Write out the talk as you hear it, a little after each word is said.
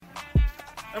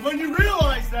And when you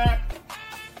realize that,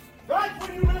 that's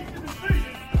when you make the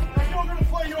decision that you're going to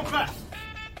play your best.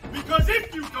 Because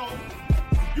if you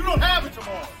don't have it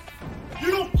tomorrow.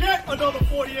 You don't get another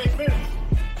 48 minutes.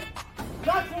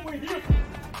 That's what we're here for.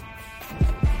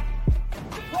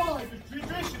 The pride, the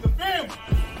tradition, the family.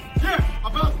 Yeah,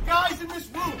 about the guys in this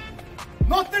room.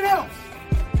 Nothing else.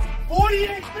 48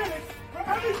 minutes for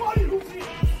everybody who's here.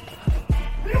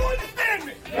 Do you understand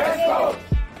me? Yes, Coach.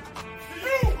 Do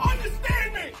you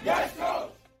understand me? Yes,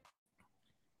 Coach.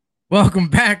 Welcome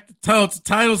back to Titles to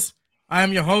Titles. I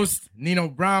am your host, Nino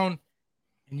Brown,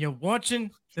 and you're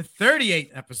watching the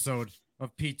 38th episode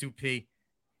of P2P.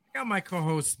 I got my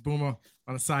co-host, Boomer,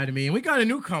 on the side of me, and we got a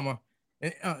newcomer,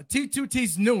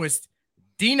 T2T's newest,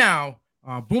 D-Now.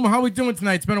 Boomer, how we doing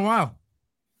tonight? It's been a while.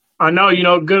 I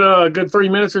know, good 3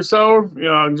 minutes or so.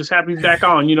 I'm just happy to be back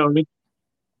on, you know what I mean?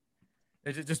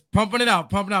 Just pumping it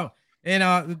out.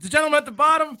 And the gentleman at the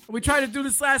bottom, we tried to do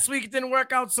this last week. It didn't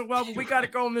work out so well, but we got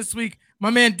it going this week. My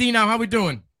man, D-Now, how we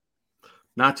doing?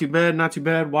 Not too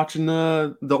bad. Watching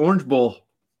the Orange Bowl.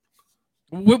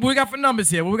 What we got for numbers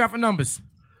here? What we got for numbers?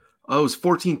 Oh, it was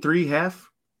 14-3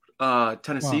 half.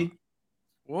 Tennessee.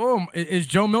 Wow. Whoa, is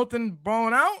Joe Milton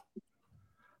balling out?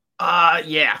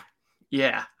 Yeah.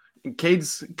 And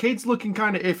Cade's looking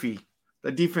kind of iffy.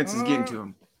 The defense is getting to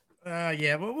him.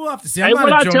 Yeah, but we'll have to see. Hey,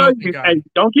 what I tell you, hey,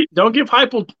 don't give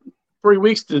Heupel 3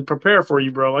 weeks to prepare for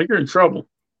you, bro. Like, you're in trouble.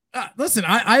 Listen,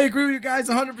 I agree with you guys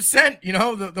 100%. You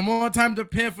know, the more time to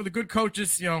prepare for the good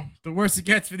coaches, the worse it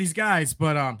gets for these guys.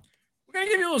 But we're going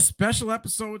to give you a little special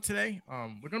episode today.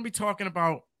 We're going to be talking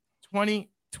about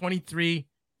 2023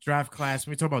 draft class.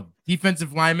 We're going to talk about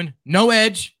defensive linemen. No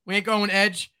edge. We ain't going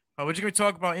edge. We're just going to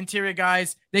talk about interior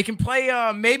guys. They can play,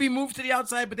 maybe move to the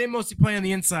outside, but they mostly play on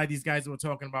the inside, these guys that we're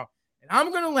talking about. And I'm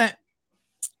going to let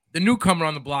the newcomer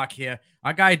on the block here,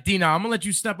 our guy Dina, I'm going to let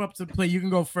you step up to the plate. You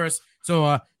can go first.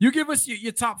 So you give us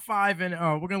your top five, and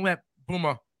we're going to let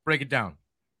Boomer break it down.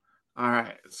 All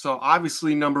right. So,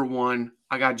 obviously, number one,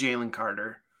 I got Jalen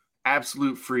Carter.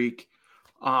 Absolute freak.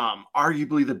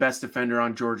 Arguably the best defender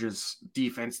on Georgia's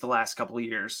defense the last couple of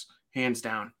years, hands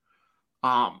down.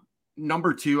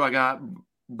 Number two, I got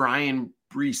Brian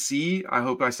Bresee. I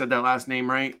hope I said that last name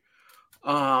right.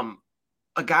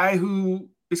 A guy who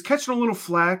is catching a little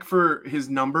flack for his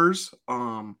numbers.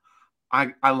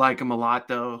 I like him a lot,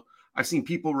 though. I've seen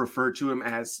people refer to him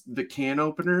as the can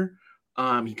opener.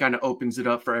 He kind of opens it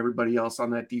up for everybody else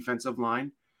on that defensive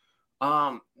line.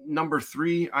 Number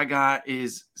three I got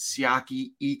is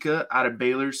Siaki Ika out of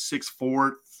Baylor,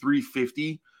 6'4",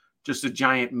 350, just a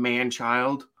giant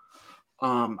man-child.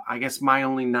 I guess my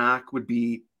only knock would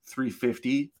be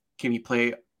 350. Can he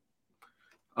play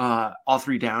all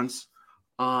three downs?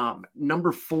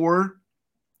 Number four,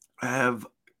 I have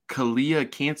Kalia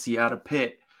Cansey out of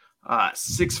Pitt,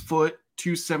 6 foot,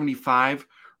 275,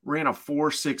 ran a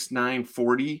 4.69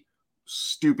 40,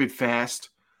 stupid fast.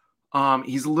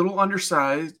 He's a little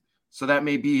undersized, so that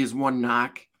may be his one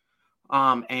knock.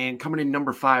 And coming in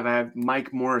number five, I have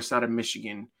Mike Morris out of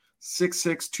Michigan,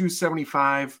 6'6",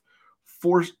 275,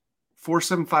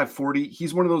 4.75 40.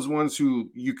 He's one of those ones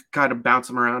who you could kind of bounce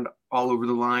him around all over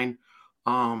the line.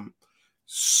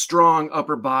 Strong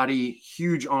upper body,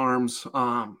 huge arms.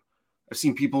 I've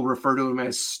seen people refer to him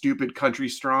as stupid country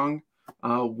strong,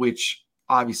 which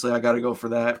obviously I got to go for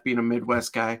that, being a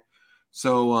Midwest guy.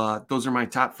 So those are my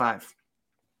top five.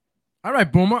 All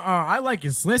right, Boomer. I like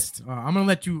his list. I'm going to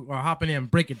let you hop in there and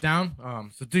break it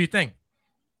down. So do your thing.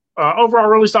 Overall,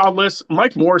 really solid list.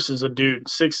 Mike Morris is a dude,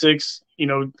 6'6",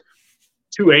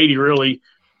 280 really.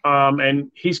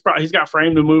 And he's got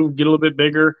frame to move, get a little bit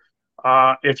bigger.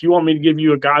 If you want me to give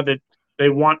you a guy that they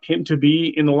want him to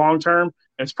be in the long term,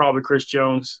 it's probably Chris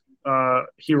Jones.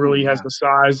 He really has the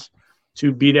size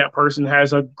to be that person,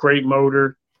 has a great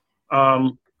motor.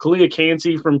 Kalia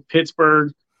Cansey from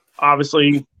Pittsburgh,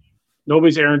 obviously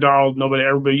nobody's Aaron Donald,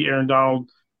 everybody Aaron Donald.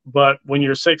 But when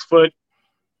you're 6 foot,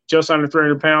 just under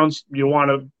 300 pounds, you want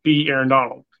to be Aaron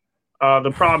Donald.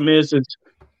 The problem is,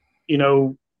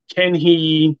 can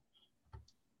he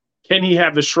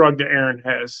have the shrug that Aaron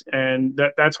has? And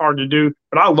that's hard to do.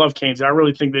 But I love Cansey. I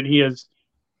really think that he is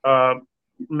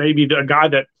maybe a guy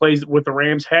that plays with the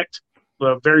Rams, Hecht,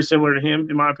 very similar to him,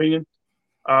 in my opinion.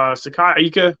 Sakai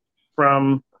Ika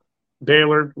from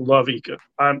Baylor, love Ika.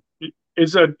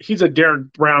 He's a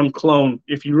Derek Brown clone.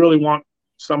 If you really want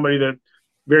somebody that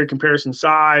very comparison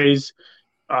size,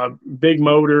 big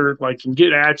motor, like can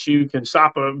get at you, can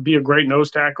be a great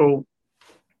nose tackle,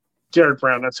 Derek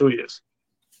Brown, that's who he is.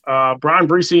 Brian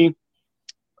Bresee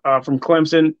from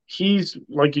Clemson, he's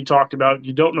like you talked about,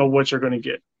 you don't know what you're going to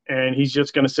get. And he's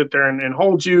just going to sit there and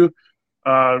hold you,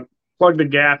 plug the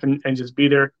gap and just be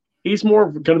there. He's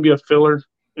more going to be a filler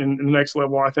in the next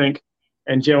level, I think.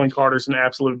 And Jalen Carter's an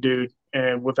absolute dude,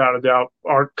 and without a doubt,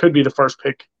 could be the first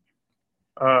pick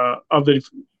of the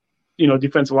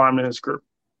defensive lineman in this group.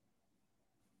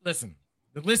 Listen,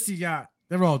 the list you got,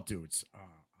 they're all dudes.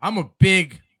 I'm a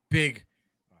big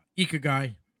Ika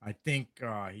guy. I think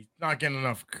he's not getting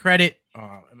enough credit.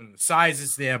 I mean, the size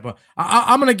is there, but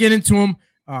I'm going to get into him.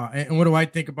 And what do I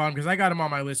think about him? Because I got him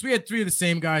on my list. We had 3 of the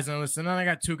same guys on the list, and then I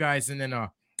got 2 guys, and then I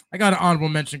got an honorable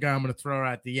mention guy I'm going to throw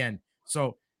at the end.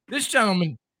 So this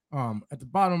gentleman at the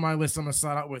bottom of my list I'm going to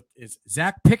start out with is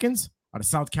Zach Pickens out of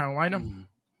South Carolina.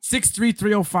 6'3",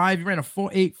 305. He ran a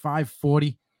 4.8, 540.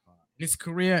 In his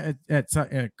career, at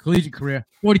collegiate career,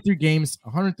 43 games,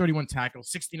 131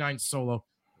 tackles, 69 solo,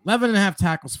 11.5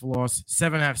 tackles for loss,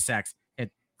 7.5 sacks,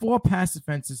 had 4 pass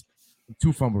defenses, and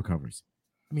 2 fumble recoveries.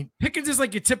 I mean, Pickens is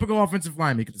like your typical offensive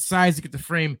lineman. You get the size, you get the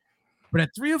frame. But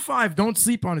at 305, don't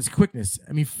sleep on his quickness.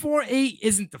 I mean, 4.8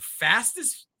 isn't the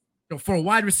fastest for a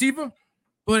wide receiver.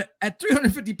 But at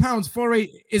 350 pounds, 4.8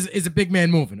 is a big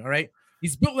man moving, all right?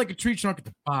 He's built like a tree trunk at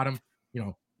the bottom.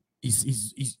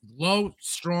 He's low,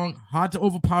 strong, hard to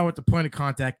overpower at the point of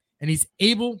contact, and he's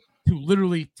able to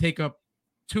literally take up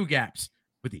 2 gaps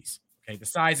with ease. Okay, the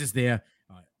size is there.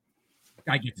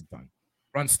 Guy gets it done.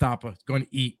 Run stopper, going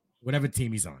to eat whatever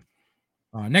team he's on.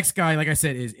 Next guy, like I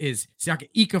said, is Siaka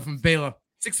Ika from Baylor,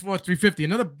 6'4", 350.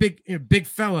 Another big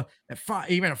fella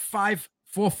he ran a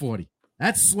 5.440.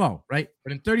 That's slow, right?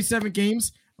 But in 37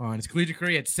 games in his collegiate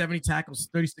career, he had 70 tackles,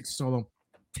 36 solo,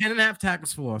 10.5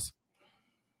 tackles for loss,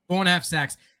 4.5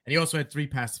 sacks, and he also had 3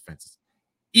 pass defenses.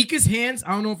 Ika's hands,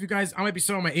 I don't know if you guys, I might be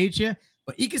showing my age here,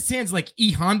 but Ika's hands like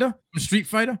E Honda from Street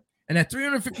Fighter, and at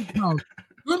 350 pounds,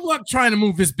 good luck trying to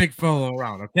move this big fellow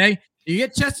around, okay? You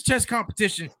get chest-to-chest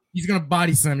competition, he's going to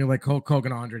body slam you like Hulk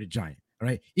Hogan or Andre the Giant, all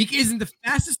right? Ika isn't the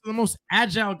fastest or the most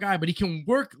agile guy, but he can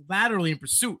work laterally in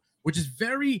pursuit, which is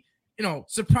very,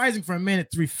 surprising for a man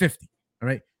at 350, all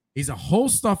right? He's a hole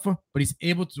stuffer, but he's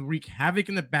able to wreak havoc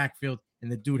in the backfield,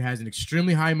 and the dude has an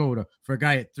extremely high motor for a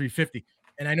guy at 350.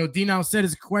 And I know Dean said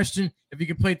his question, if he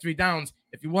can play 3 downs,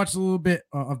 if you watch a little bit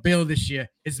of Baylor this year,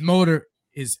 his motor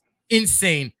is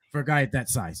insane for a guy at that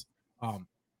size. Ryan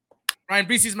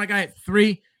Bresee is my guy at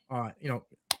 3.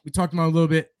 We talked about him a little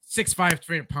bit. 6'5",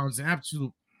 300 pounds, an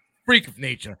absolute freak of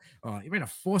nature. He ran a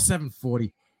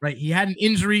 4.740, right? He had an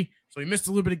injury, so he missed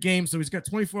a little bit of games. So he's got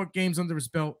 24 games under his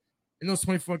belt. In those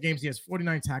 24 games, he has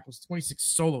 49 tackles, 26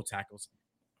 solo tackles,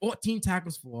 14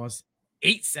 tackles for loss,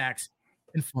 8 sacks,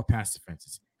 and 4 pass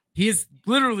defenses. He is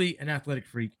literally an athletic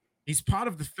freak. He's part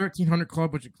of the 1300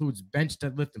 club, which includes bench,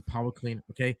 deadlift, and power clean,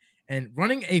 okay? And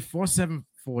running a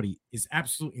 4.740 is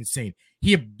absolutely insane.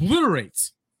 He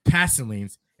obliterates passing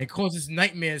lanes and causes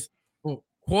nightmares for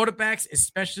quarterbacks,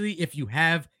 especially if you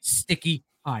have sticky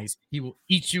eyes. He will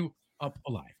eat you up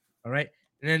alive, all right?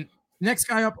 And then next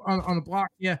guy up on the block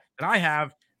here that I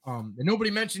have that nobody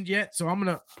mentioned yet, so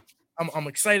I'm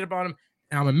excited about him,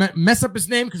 and I'm gonna mess up his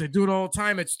name because I do it all the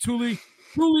time. It's Tuli.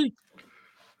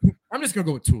 I'm just gonna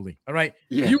go with Tuli. All right.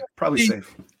 Yeah, probably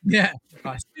safe. Yeah,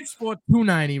 6'4",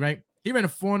 290. Right. He ran a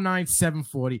 4.9,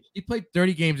 740. He played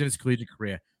 30 games in his collegiate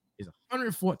career. He's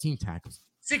 114 tackles,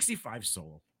 65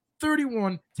 solo,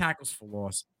 31 tackles for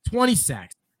loss, 20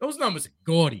 sacks. Those numbers are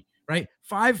gaudy, right?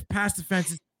 5 pass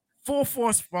defenses, 4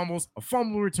 forced fumbles, a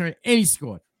fumble return, and he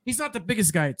scored. He's not the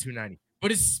biggest guy at 290,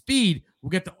 but his speed will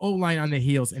get the O-line on their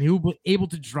heels, and he will be able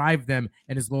to drive them,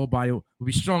 and his lower body will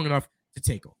be strong enough to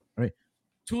take over, right?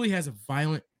 Tuli has a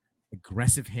violent,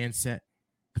 aggressive handset,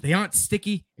 but they aren't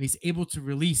sticky, and he's able to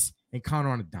release and counter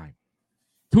on a dime.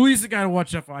 Tuli's the guy to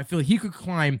watch out for. I feel he could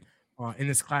climb in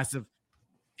this class of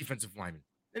defensive linemen.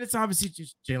 And it's obviously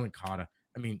just Jalen Carter.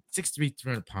 I mean, 6'3",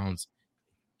 300 pounds.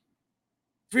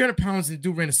 300 pounds, and the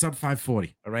dude ran a sub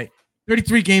 540, all right?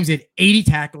 33 games, he had 80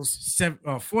 tackles,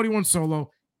 41 solo,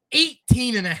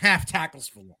 18.5 tackles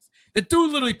for loss. The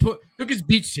dude literally took his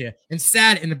beach chair and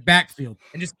sat in the backfield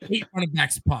and just ate running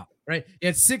backs apart, right? He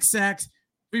had 6 sacks,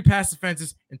 3 pass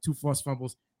defenses, and 2 forced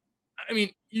fumbles. I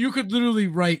mean, you could literally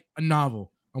write a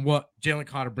novel on what Jalen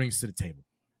Carter brings to the table.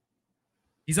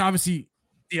 He's obviously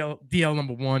DL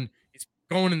number 1. He's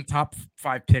going in the top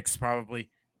 5 picks probably.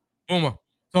 Boomer,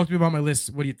 talk to me about my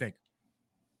list. What do you think?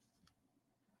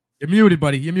 You're muted,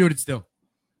 buddy. You're muted still.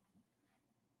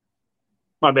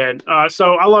 My bad.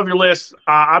 So I love your list.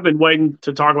 I've been waiting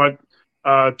to talk about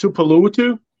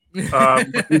Tuipulotu.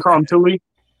 You call him Tuli.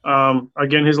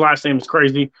 Again, his last name is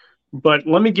crazy. But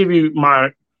let me give you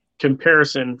my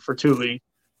comparison for Tuli,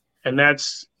 and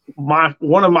that's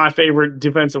one of my favorite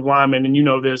defensive linemen, and you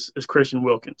know this, is Christian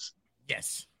Wilkins.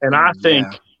 Yes. And I think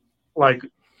like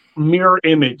mirror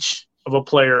image of a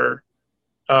player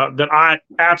that I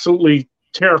absolutely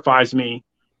terrifies me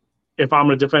if I'm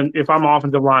an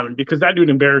offensive lineman, because that dude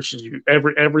embarrasses you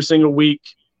every single week.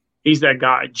 He's that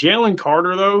guy. Jalen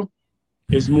Carter, though,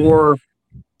 is more.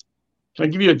 Can I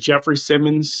give you a Jeffrey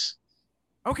Simmons?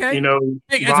 Okay.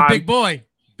 That's a big boy.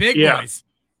 Big boys.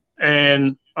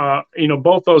 And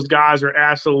both those guys are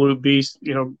absolute beasts.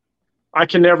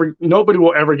 Nobody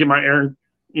will ever get my Aaron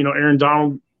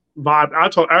Donald vibe. I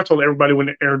told everybody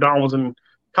when Aaron Donald was in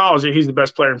college that he's the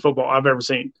best player in football I've ever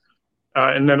seen.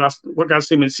 And then what got to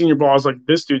see him in senior ball, I was like,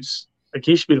 this dude's like,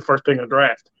 he should be the first pick in the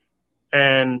draft.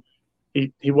 And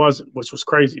he wasn't, which was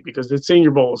crazy because the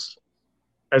senior bowl is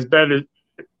as bad as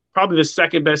probably the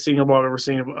second best senior ball I've ever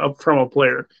seen from a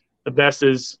player. The best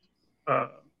is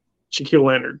Shaquille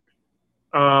Leonard.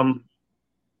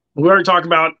 We already talked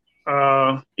about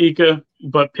Ika,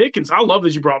 but Pickens, I love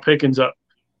that you brought Pickens up.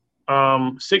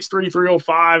 6'3",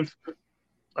 305.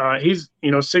 He's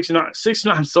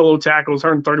 69 solo tackles,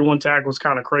 131 tackles,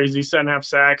 kind of crazy, 7.5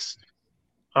 sacks.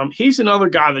 He's another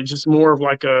guy that just more of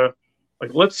like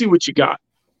let's see what you got.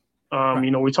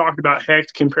 We talked about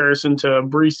Hecht comparison to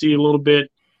Breesy a little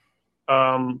bit.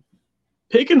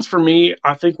 Pickens for me,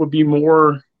 I think would be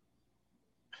more,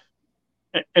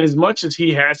 and as much as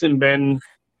he hasn't been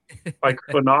like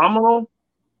phenomenal,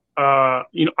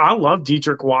 I love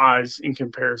Dietrich Wise in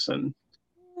comparison.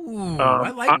 Ooh,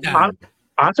 I like that.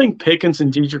 I think Pickens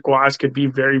and Dietrich Wise could be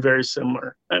very, very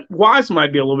similar. Wise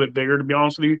might be a little bit bigger, to be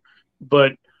honest with you,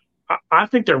 but I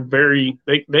think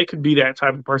they could be that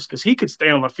type of person because he could stay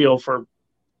on the field for,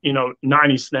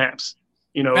 90 snaps.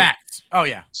 Facts. Oh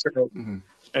yeah. So,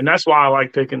 and that's why I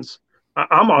like Pickens.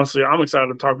 I'm excited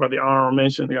to talk about the honorable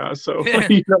mention guys. So, All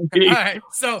right.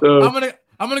 So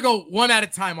I'm gonna go one at a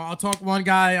time. I'll talk one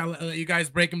guy. I'll let you guys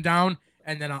break him down,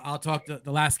 and then I'll talk to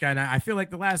the last guy. And I feel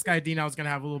like the last guy, Dino, is gonna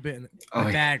have a little bit in the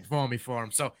bag for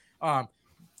him. So,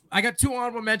 I got two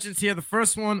honorable mentions here. The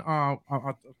first one,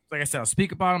 like I said, I'll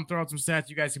speak about him, throw out some stats.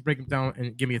 You guys can break them down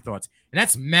and give me your thoughts. And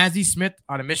that's Mazi Smith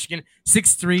out of Michigan,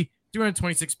 6'3",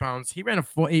 226 pounds. He ran a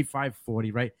 4.85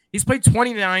 40, right? He's played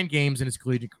 29 games in his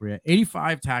collegiate career,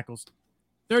 85 tackles,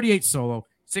 38 solo,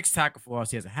 6 tackle for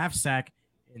loss. He has a half sack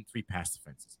and 3 pass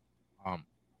defenses.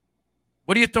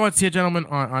 What are your thoughts here, gentlemen,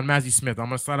 on Mazi Smith? I'm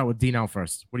going to start out with Dino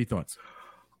first. What are your thoughts?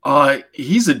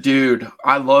 He's a dude.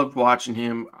 I loved watching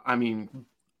him. I mean,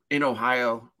 in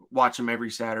Ohio, watch him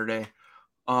every Saturday.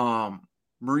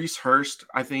 Maurice Hurst,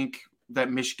 I think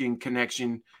that Michigan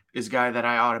connection is a guy that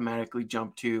I automatically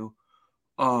jump to.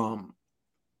 I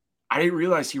didn't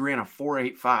realize he ran a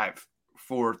 4.85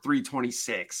 for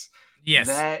 326. Yes.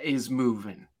 That is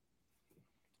moving.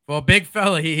 Well, big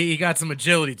fella, he got some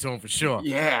agility to him for sure.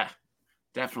 Yeah,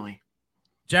 definitely.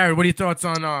 Jared, what are your thoughts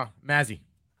on Mazi?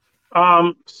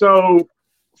 So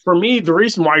for me, the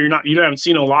reason why you haven't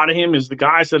seen a lot of him is the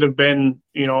guys that have been,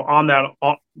 on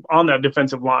that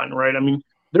defensive line, right? I mean,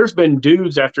 there's been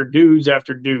dudes after dudes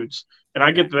after dudes, and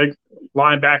I get the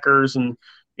linebackers and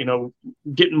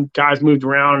getting guys moved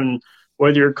around, and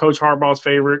whether you're Coach Harbaugh's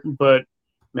favorite, but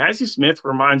Mazi Smith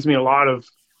reminds me a lot of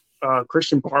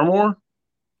Christian Barmore.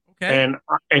 Okay. And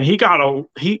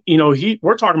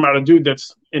we're talking about a dude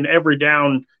that's in every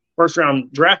down first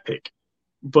round draft pick,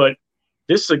 but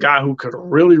this is a guy who could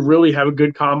really, really have a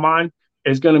good combine.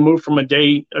 Is going to move from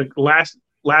a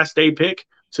last day pick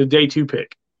to day 2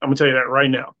 pick. I'm gonna tell you that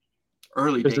right now.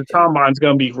 Early because the combine's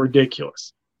going to be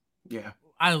ridiculous. Yeah,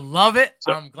 I love it.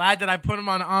 So, I'm glad that I put him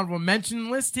on the honorable mention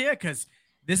list here because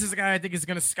this is a guy I think is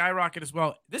going to skyrocket as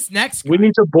well. This next guy, we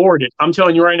need to board it. I'm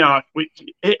telling you right now.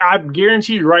 I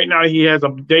guarantee you right now he has a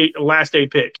last day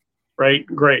pick, right?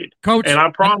 Grade. Coach, and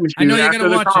I promise you after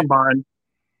the combine,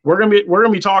 we're gonna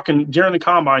be talking during the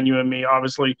combine, you and me,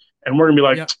 obviously, and we're gonna be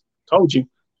like, told you,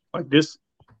 like this.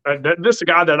 This is a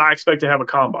guy that I expect to have a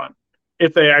combine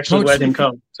if they actually let him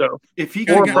come. So if he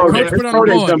his pro day is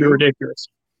gonna be ridiculous.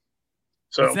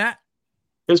 So what's that?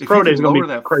 His pro day is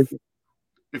gonna be crazy.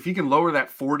 If he can lower that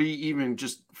 40, even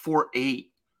just 4.8,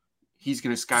 he's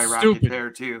going to skyrocket there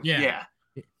too. Yeah.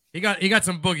 He got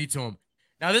some boogie to him.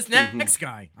 Now this next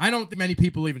guy, I don't think many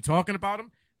people are even talking about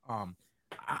him.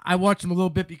 I watched him a little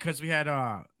bit because we had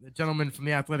the gentleman from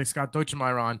the Athletic, Scott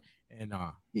Deutschemeyer, on, and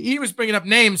he was bringing up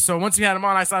names. So once we had him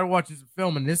on, I started watching some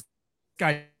film, and this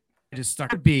guy just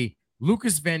stuck. It would be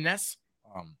Lucas Van Ness,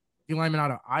 D lineman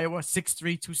out of Iowa, 6'3",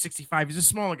 265. He's a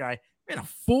smaller guy. Ran a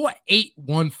 4.8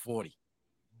 140.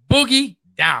 Boogie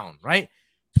down, right?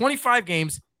 25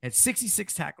 games, had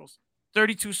 66 tackles,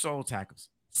 32 solo tackles,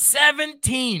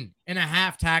 17 and a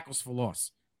half tackles for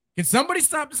loss. Can somebody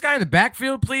stop this guy in the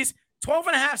backfield, please? 12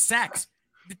 and a half sacks.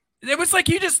 It was like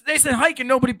they said hike and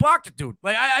nobody blocked it, dude.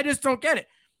 Like, I just don't get it.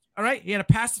 All right. He had a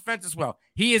pass defense as well.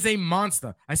 He is a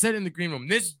monster. I said it in the green room.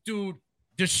 This dude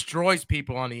destroys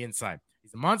people on the inside.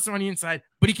 He's a monster on the inside,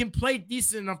 but he can play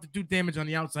decent enough to do damage on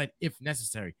the outside if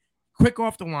necessary. Quick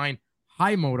off the line,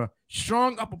 high motor,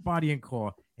 strong upper body and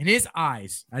core. And his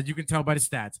eyes, as you can tell by the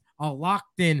stats, are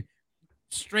locked in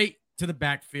straight to the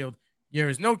backfield. There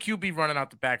is no QB running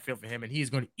out the backfield for him, and he is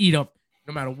going to eat up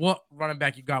no matter what running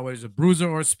back you got, whether it's a bruiser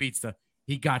or a speedster.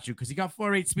 He got you because he got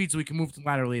 4.8 speed, so he can move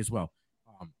laterally as well.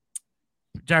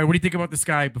 Jared, what do you think about this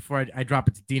guy before I drop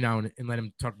it to D now and let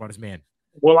him talk about his man?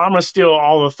 Well, I'm gonna steal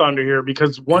all the thunder here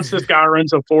because once this guy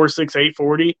runs a 4.68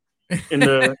 40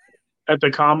 at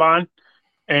the combine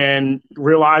and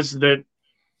realizes that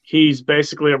he's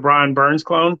basically a Brian Burns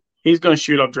clone, he's gonna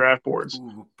shoot up draft boards.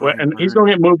 And he's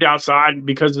gonna get moved outside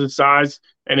because of his size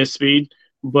and his speed.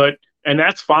 And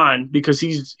that's fine because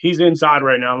he's inside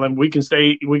right now. And we can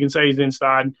say he's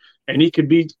inside and he could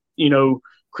beat,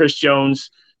 Chris Jones.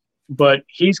 But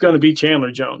he's going to be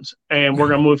Chandler Jones, and we're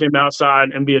going to move him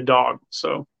outside and be a dog.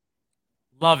 So,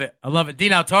 love it. I love it. D,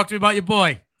 now talk to me about your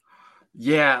boy.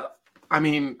 Yeah, I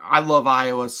mean, I love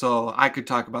Iowa, so I could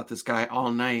talk about this guy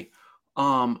all night.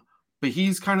 But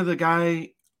he's kind of the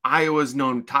guy Iowa's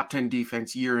known top 10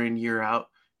 defense year in, year out.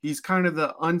 He's kind of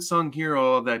the unsung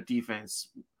hero of that defense,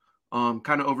 kind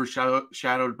of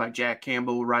overshadowed by Jack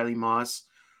Campbell, Riley Moss.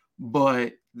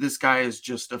 But this guy is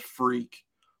just a freak.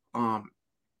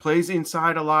 Plays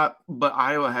inside a lot, but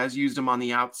Iowa has used him on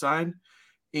the outside.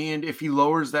 And if he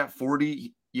lowers that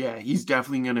 40, yeah, he's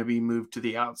definitely going to be moved to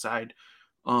the outside.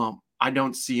 I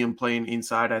don't see him playing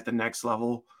inside at the next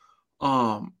level.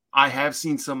 I have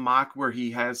seen some mock where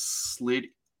he has slid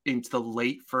into the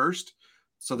late first.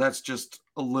 So that's just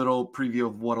a little preview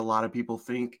of what a lot of people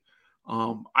think.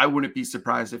 I wouldn't be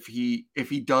surprised if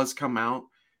he does come out,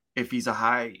 if he's a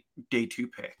high day 2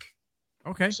 pick.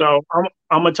 Okay. So I'm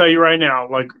gonna tell you right now,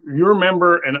 like you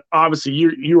remember, and obviously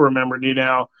you remember me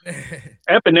now.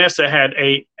 Epinesa had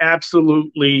a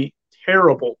absolutely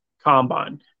terrible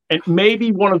combine, and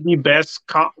maybe one of the best,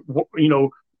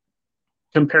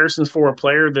 comparisons for a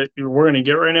player that we're gonna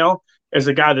get right now is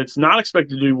a guy that's not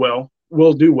expected to do well,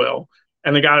 will do well,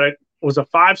 and the guy that was a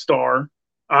 5-star,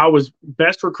 was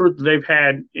best recruit that they've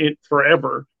had in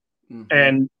forever,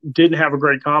 and didn't have a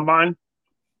great combine.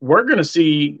 We're going to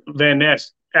see Van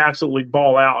Ness absolutely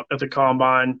ball out at the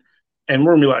combine, and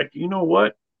we're going to be like, you know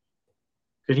what?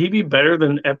 Could he be better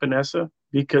than Epinesa?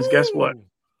 Because guess what?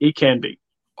 He can be.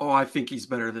 Oh, I think he's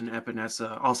better than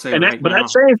Epinesa. I'll say but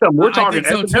that's saying something. We're talking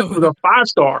Epinesa was a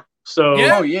 5-star. So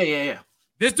yeah. Oh, yeah.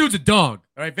 This dude's a dog.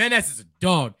 All right, Van Ness is a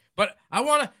dog. But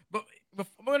we're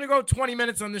going to go 20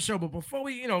 minutes on this show. But before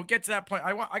we, get to that point,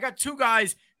 I got two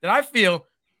guys that I feel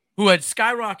who had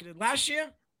skyrocketed last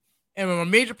year and were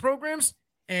on major programs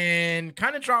and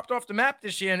kind of dropped off the map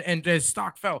this year, and their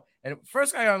stock fell. And the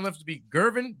first guy on the list would be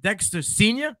Gervin Dexter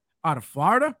Sr. out of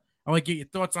Florida. I want to get your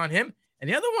thoughts on him. And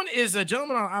the other one is a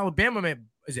gentleman out of Alabama.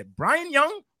 Is it Brian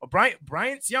Young or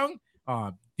Bryant's Young?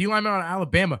 D lineman out of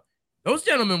Alabama. Those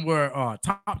gentlemen were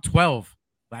top 12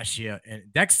 last year,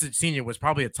 and Dexter Sr. was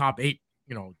probably a top 8,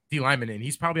 D lineman, and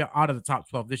he's probably out of the top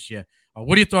 12 this year.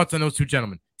 What are your thoughts on those two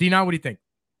gentlemen? D, now what do you think?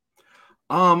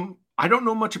 I don't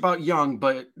know much about Young,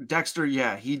 but Dexter,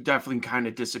 yeah, he definitely kind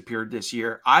of disappeared this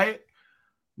year.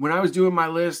 When I was doing my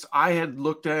list, I had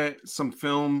looked at some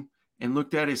film and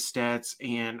looked at his stats,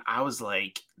 and I was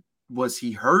like, was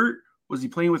he hurt? Was he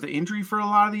playing with an injury for a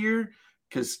lot of the year?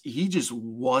 Because he just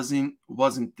wasn't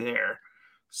there.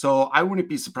 So I wouldn't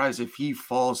be surprised if he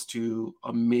falls to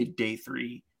a mid-day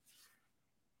 3.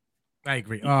 I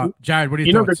agree. Jared, what do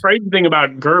you think? The crazy thing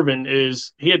about Gervin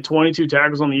is he had 22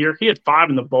 tackles on the year. He had 5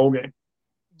 in the bowl game.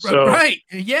 So, right.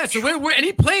 Yeah. So and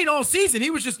he played all season. He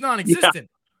was just non-existent.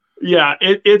 Yeah,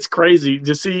 it's crazy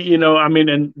to see,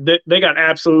 and they got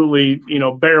absolutely,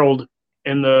 barreled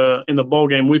in the bowl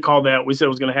game. We called that. We said it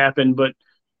was going to happen. But,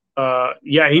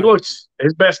 he looked –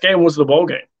 his best game was the bowl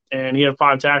game, and he had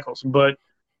 5 tackles. But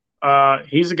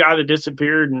he's a guy that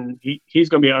disappeared, and he's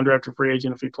going to be an undrafted free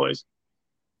agent if he plays.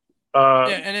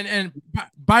 And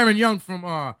Byron Young from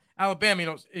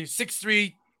Alabama, he's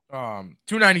 6'3",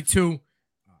 292.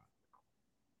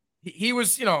 He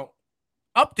was,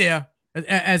 up there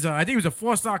as I think he was a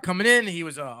 4-star coming in. He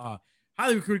was a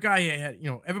highly recruited guy. He had,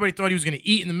 everybody thought he was going to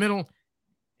eat in the middle. And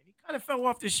he kind of fell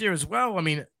off this year as well. I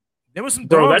mean, there was some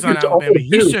dogs on Alabama.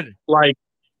 He should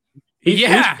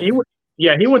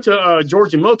he went to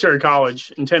Georgia Military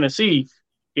College in Tennessee.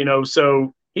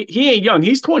 So he ain't young.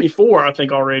 He's 24, I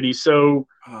think, already. So,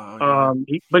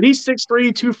 but he's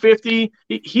 6'3", 250.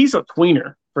 He's a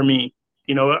tweener for me.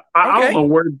 I don't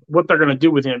know what they're going to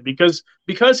do with him because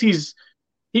he's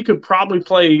he could probably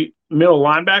play middle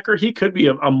linebacker. He could be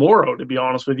a Moro, to be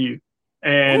honest with you.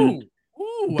 And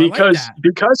I like that.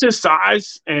 because his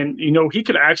size and he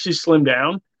could actually slim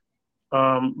down,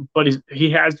 but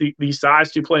he has the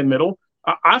size to play middle.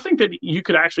 I think that you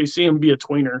could actually see him be a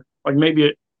tweener, like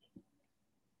maybe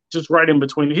just right in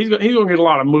between. He's going to get a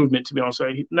lot of movement, to be honest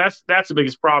with you. That's the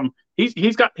biggest problem.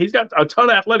 He's got a ton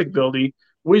of athletic ability.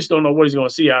 We just don't know what he's going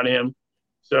to see out of him.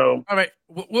 So, all right.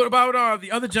 What about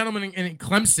the other gentleman in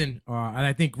Clemson? And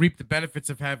I think reap the benefits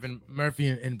of having Murphy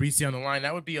and Bresee on the line.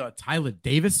 That would be Tyler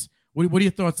Davis. What are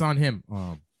your thoughts on him?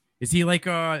 Is he like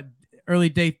early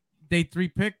day 3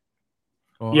 pick?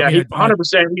 Yeah,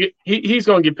 100%. He's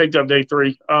going to get picked up day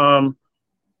 3.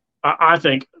 I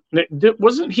think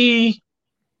wasn't he?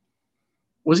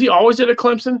 Was he always at a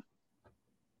Clemson?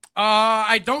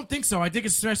 I don't think so. I think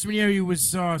his freshman year he was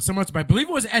somewhere else, but I believe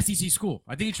it was an SEC school.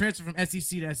 I think he transferred from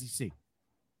SEC to SEC.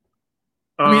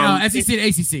 SEC to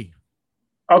ACC.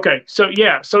 Okay, so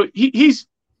yeah, so he's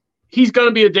going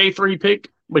to be a day 3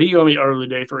 pick, but he's going to be early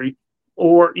day 3,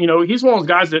 or he's one of those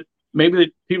guys that maybe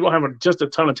that people don't have just a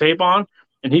ton of tape on,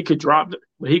 and he could drop,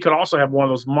 but he could also have one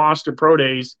of those monster pro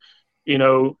days,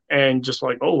 and just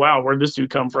like, oh wow, where'd this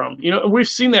dude come from? We've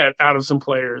seen that out of some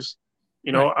players.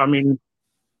 Right. I mean,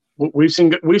 we've seen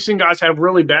guys have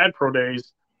really bad pro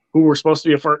days who were supposed to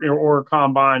be a first or a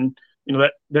combine,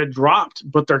 that dropped,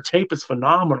 but their tape is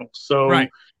phenomenal. So, right.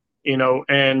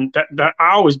 And that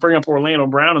I always bring up Orlando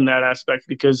Brown in that aspect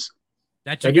because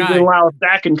that's he didn't allow a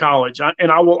sack in college,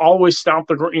 and I will always stomp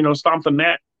the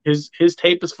mat. His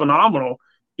tape is phenomenal.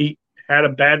 He had a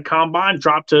bad combine,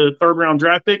 dropped to 3rd round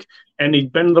draft pick, and he's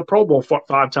been to the Pro Bowl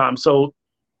 5 times. So,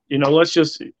 let's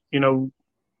just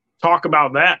talk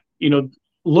about that.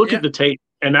 Look at the tape,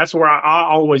 and that's where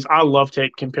I love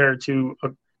tape compared to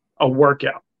a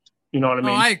workout. You know what I mean?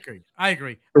 Oh, I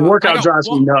agree. The workout drives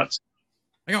me nuts.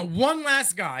 I got one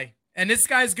last guy, and this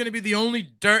guy's going to be the only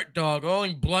dirt dog,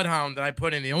 only bloodhound that I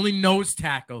put in, the only nose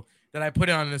tackle that I put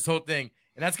on this whole thing,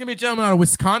 and that's going to be a gentleman out of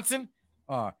Wisconsin,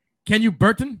 Kenyu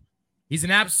Burton. He's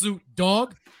an absolute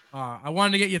dog. I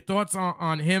wanted to get your thoughts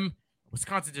on him.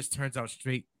 Wisconsin just turns out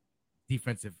straight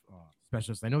defensive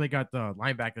specialist. I know they got the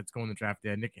linebacker that's going to the draft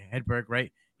there, Nick Hedberg,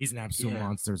 right? He's an absolute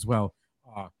monster as well.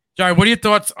 Jari, what are your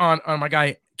thoughts on my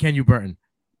guy, Kenyu Burton,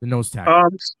 the nose tackle?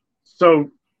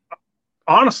 So,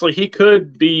 honestly, he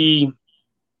could be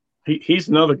he's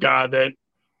another guy that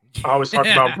I always talk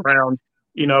about Brown.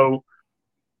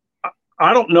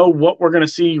 I don't know what we're going to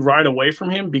see right away from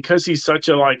him because he's such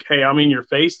a hey, I'm in your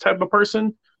face type of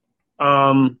person.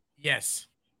 Yes.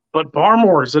 But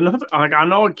Barmore is another. I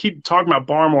know I keep talking about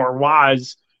Barmore,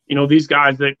 Wise. These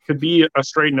guys that could be a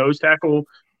straight nose tackle.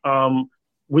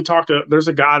 There's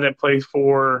a guy that plays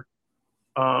for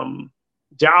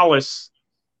Dallas.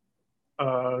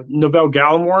 Novell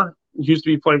Gallimore used to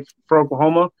be playing for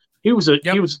Oklahoma. He was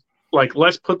like,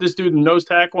 let's put this dude in nose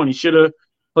tackle, and he should have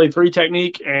played 3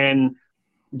 technique. And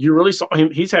you really saw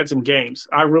him. He's had some games.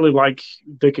 I really like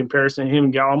the comparison. Him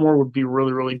and Gallimore would be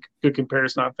really, really good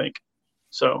comparison, I think.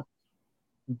 So,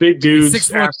 big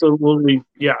dudes, absolutely,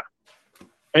 yeah.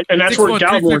 And that's where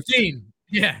Gallimore.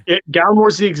 Yeah,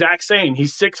 Gallimore's the exact same.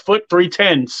 He's 6 foot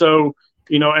 310. So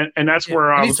and that's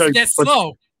where I was. They're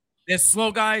slow. They're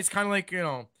slow guys, kind of like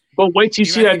But wait till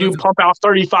you see that dude pump out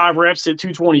 35 reps at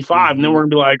 225, and then we're gonna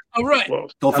be like, "Oh right." Well,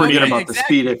 don't forget about the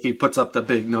speed if he puts up the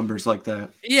big numbers like that.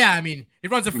 Yeah, I mean, he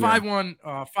runs a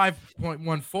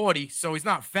 5.140, so he's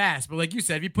not fast. But like you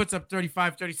said, if he puts up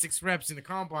 35, 36 reps in the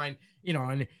combine,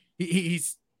 and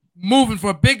he's moving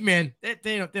for a big man,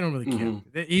 they don't really care.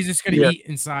 Mm-hmm. He's just gonna eat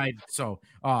inside. So,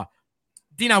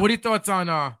 Dina, what are your thoughts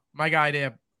on my guy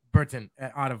there, Burton,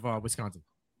 out of Wisconsin?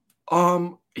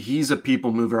 He's a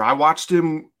people mover. I watched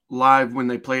him live when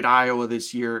they played Iowa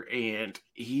this year, and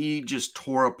he just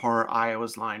tore apart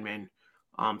Iowa's linemen,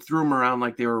 threw them around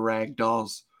like they were rag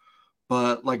dolls.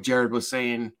 But like Jared was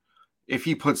saying, if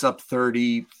he puts up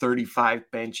 30, 35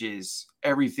 benches,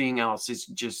 everything else is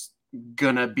just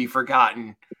gonna be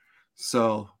forgotten.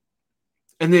 So,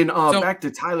 and then back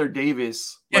to Tyler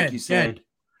Davis, like you said,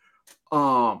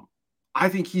 I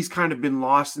think he's kind of been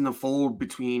lost in the fold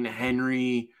between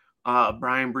Henry,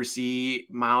 Brian Bresee,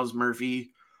 Miles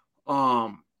Murphy.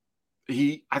 I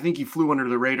think he flew under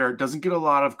the radar. Doesn't get a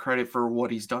lot of credit for what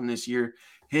he's done this year.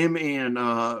 Him and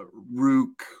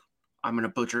Rook, I'm gonna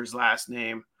butcher his last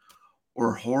name,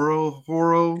 or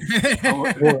Horo.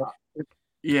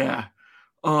 Yeah.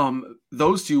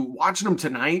 Those two, watching them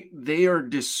tonight, they are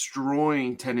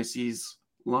destroying Tennessee's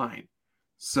line.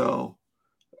 So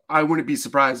I wouldn't be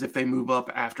surprised if they move up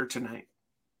after tonight.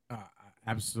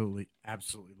 Absolutely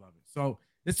love it. So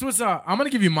This was I'm gonna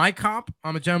give you my comp.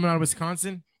 I'm a gentleman out of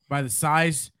Wisconsin by the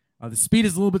size. The speed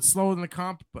is a little bit slower than the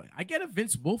comp, but I get a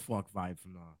Vince Wilfork vibe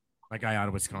from my guy out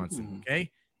of Wisconsin.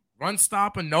 Okay, run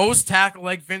stopper, nose tackle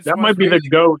like Vince. That might be the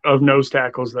GOAT of nose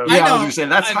tackles, though. Yeah, I was gonna say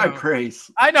that's high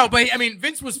praise. I know, but I mean,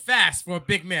 Vince was fast for a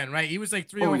big man, right? He was like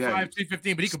 305,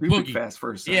 315, but he could boogie fast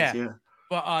first. Yeah.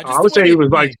 But I would say he was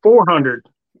like 400.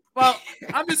 Well,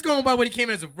 I'm just going by when he came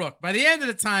in as a rook. By the end of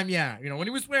the time, yeah, when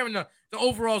he was wearing the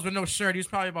overalls with no shirt, he was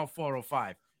probably about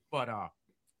 405. But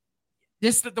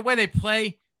the way they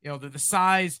play, the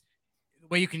size, the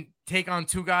way you can take on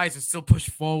two guys and still push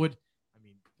forward. I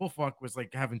mean, Wilfork was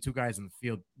like having two guys in the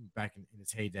field back in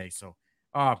his heyday. So,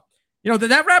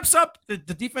 that wraps up the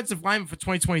defensive lineman for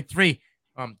 2023.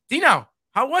 Dino,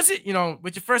 how was it?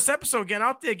 With your first episode, getting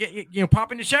out there,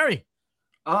 popping the cherry.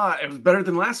 It was better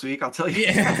than last week, I'll tell you.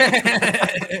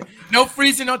 Yeah. No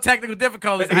freezing, no technical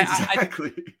difficulties.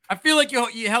 Exactly. I feel like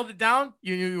you held it down.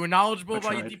 You were knowledgeable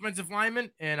about your defensive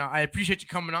lineman, and I appreciate you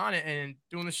coming on and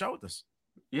doing the show with us.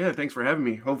 Yeah, thanks for having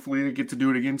me. Hopefully, we get to do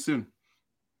it again soon.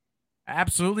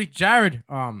 Absolutely, Jared.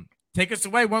 Take us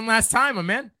away one last time, my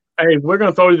man. Hey, we're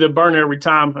gonna throw you the burner every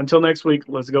time. Until next week,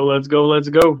 let's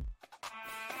go.